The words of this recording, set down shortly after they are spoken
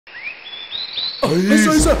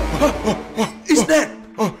Sir. Is that?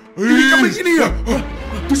 Ini kami sini ya.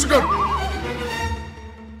 Tusukan.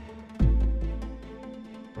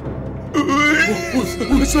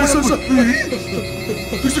 Sir.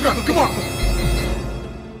 Tusukan, come on.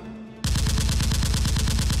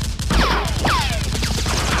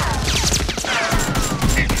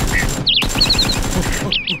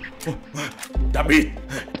 David.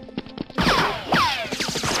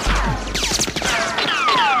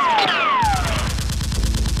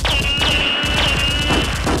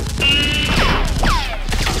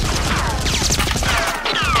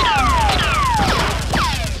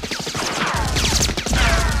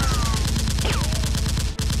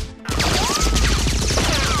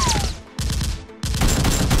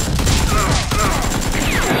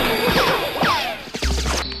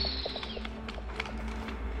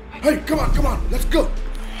 Hey, come on, let's go.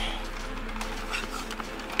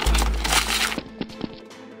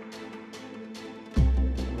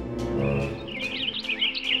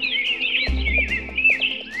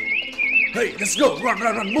 Hey, let's go. Run,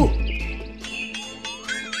 move.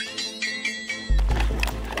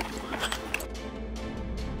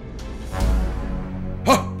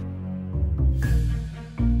 Huh?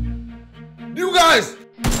 You guys!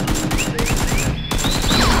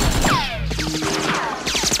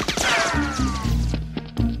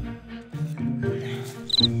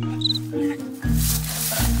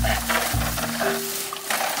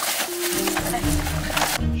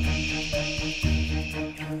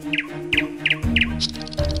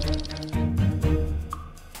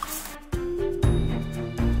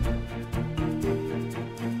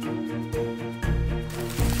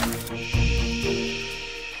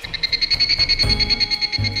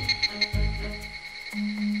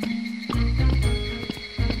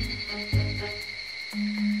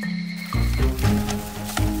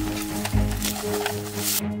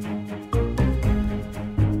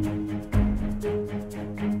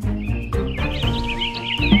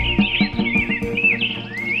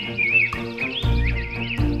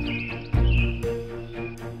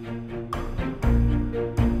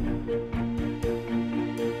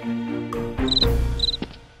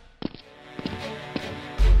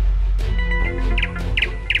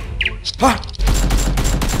 Hah?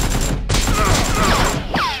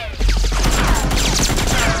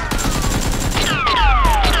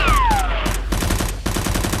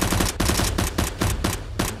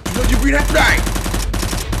 Don't you bring that right?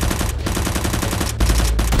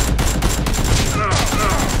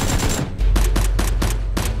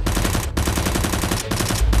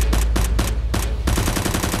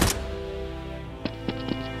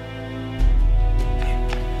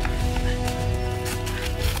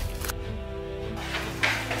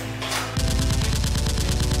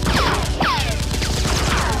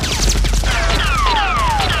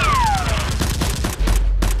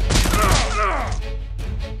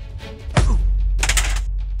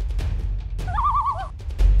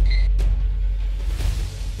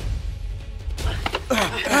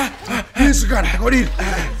 Yes, gun. Got it.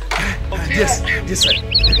 Okay. Yes, sir.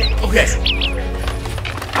 Okay.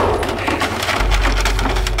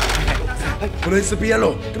 Put it in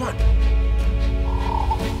yellow. Come on.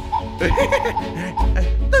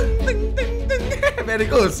 Very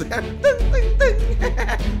good.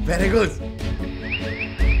 Very good.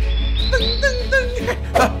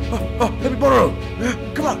 Let me borrow.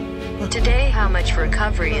 Come on. Today, how much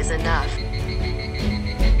recovery is enough?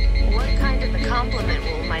 What kind of a compliment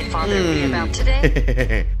will my father be about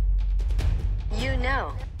today? You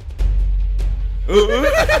know.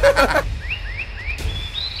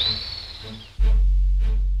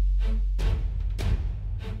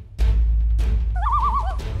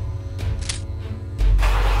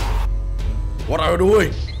 What are you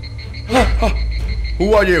doing?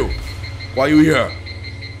 Who are you? Why are you here?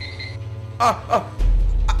 I'm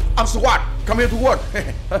S.W.A.T. Come here to work.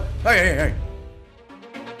 Hey.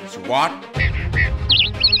 S.W.A.T.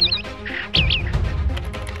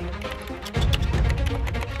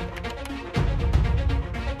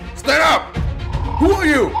 Stand up! Who are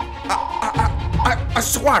you? I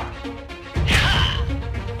S.W.A.T.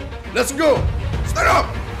 Let's go! Stand up!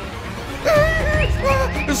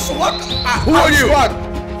 S.W.A.T. Who are you?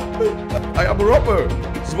 I am a robber.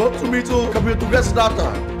 S.W.A.T. to me to come here to get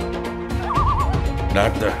data.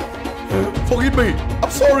 Data. Forgive me.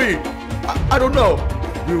 I'm sorry. I don't know.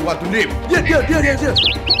 Do you want to leave? Yes.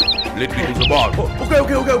 Let me to the bar.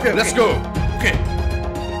 Okay. Let's go. Okay.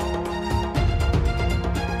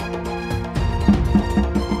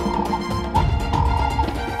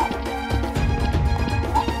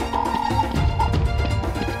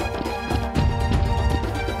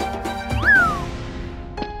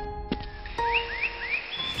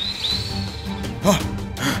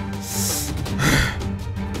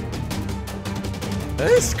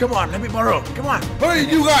 Yes, come on, let me borrow. Come on. Hey,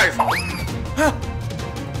 you guys! Huh?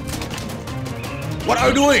 What are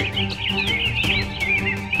you doing?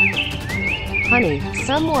 Honey,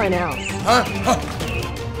 someone else. Huh? Huh?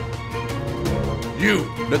 You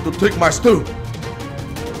need to take my stool.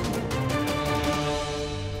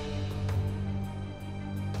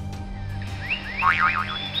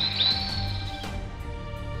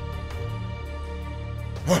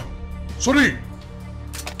 Huh? Sorry.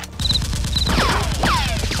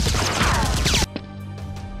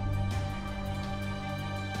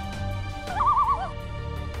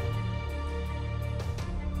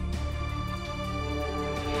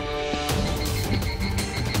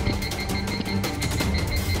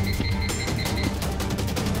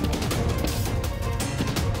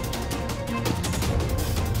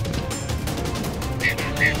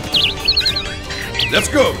 Let's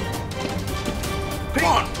go! Come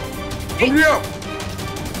on! Hurry up!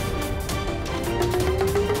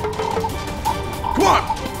 Come on!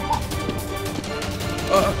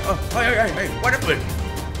 Hey, what happened?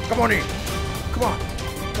 Come on in! Come on!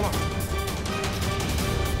 Come on!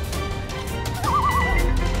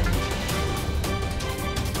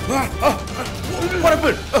 What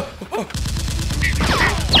happened?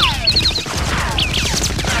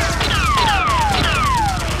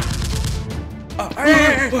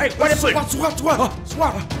 Hey, what happened? S.W.A.T,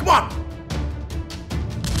 come on!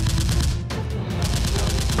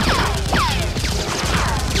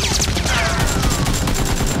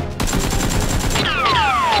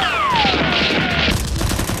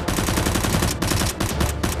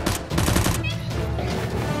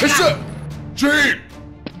 Hey, sir! Jane!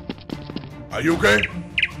 Are you okay?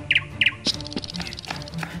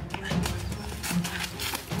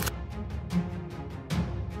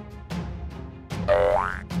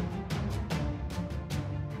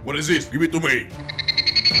 What is this? Give it to me.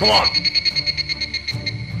 Come on.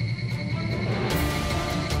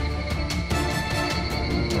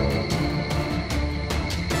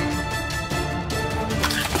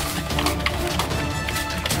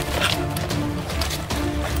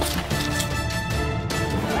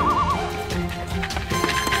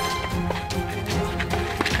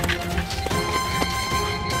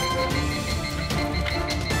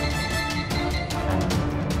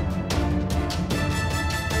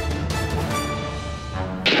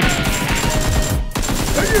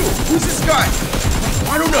 Who's this guy?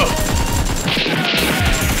 I don't know.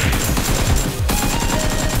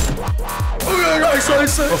 Oh,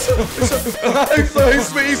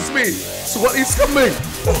 it's me. S.W.A.T is coming.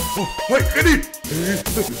 Wait, get it.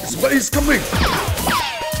 S.W.A.T is coming.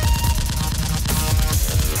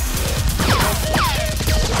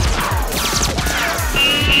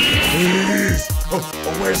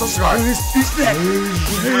 Where's this guy? He's dead.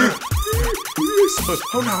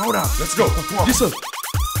 Hold on. Let's go. Come on. Yes, sir.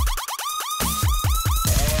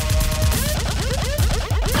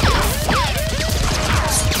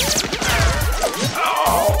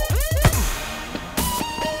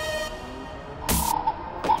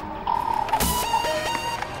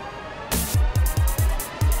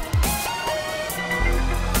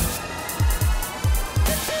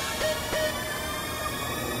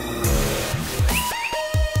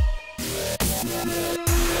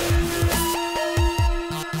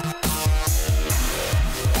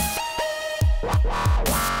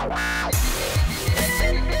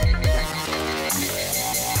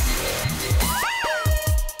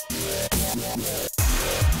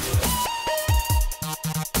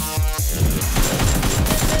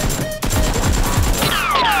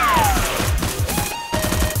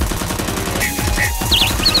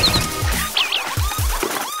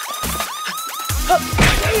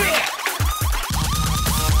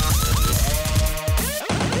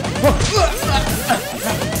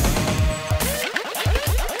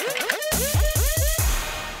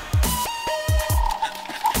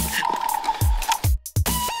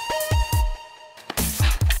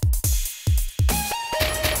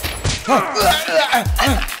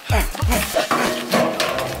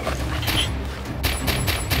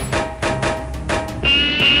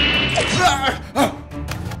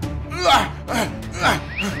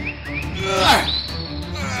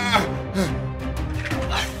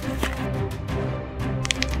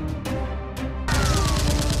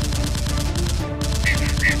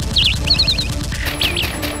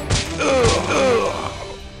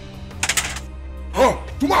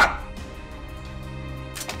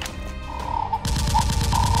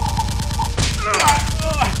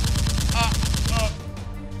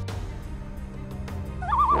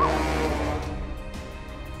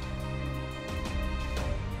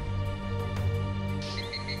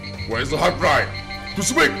 Where's the hard drive? To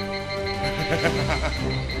speak!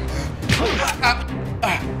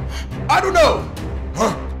 I don't know!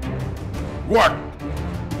 Huh? What?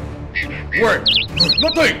 Wait!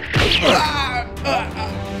 Nothing!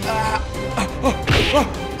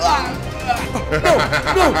 No!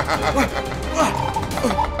 No!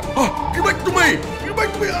 Give back to me! Give back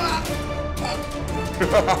to me!